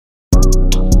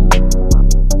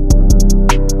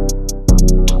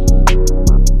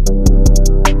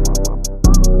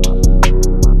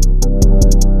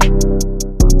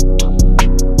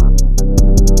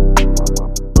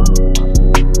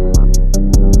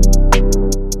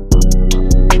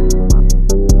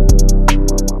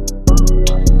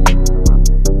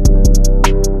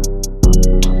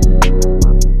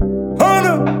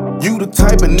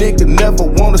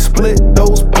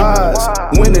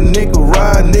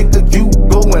nigga, you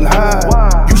going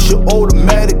high. You should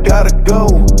automatic, gotta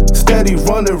go. Steady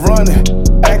running,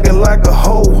 acting like a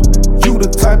hoe. You the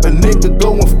type of nigga,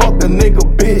 go and fuck a nigga,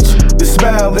 bitch. The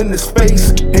smile in his face,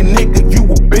 and nigga, you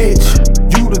a bitch.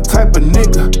 You the type of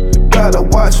nigga, gotta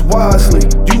watch wisely.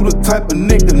 You the type of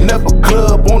nigga, never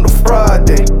club on the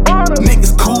Friday.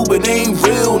 Niggas cool, but they ain't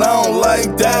real, and I don't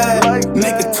like that.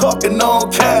 Nigga talking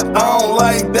on cap, I don't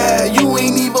like that. You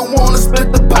ain't even wanna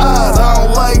split the pies, I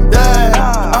don't like that.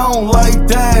 I don't like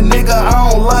that, nigga,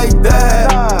 I don't like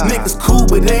that. Niggas cool,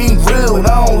 but they ain't real, and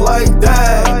I don't like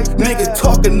that. Nigga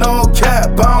talking on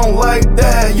cap, I don't like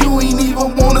that. You ain't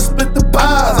even wanna split the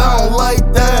pies, I don't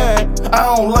like that.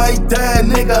 I don't like that,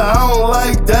 nigga, I don't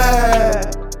like that.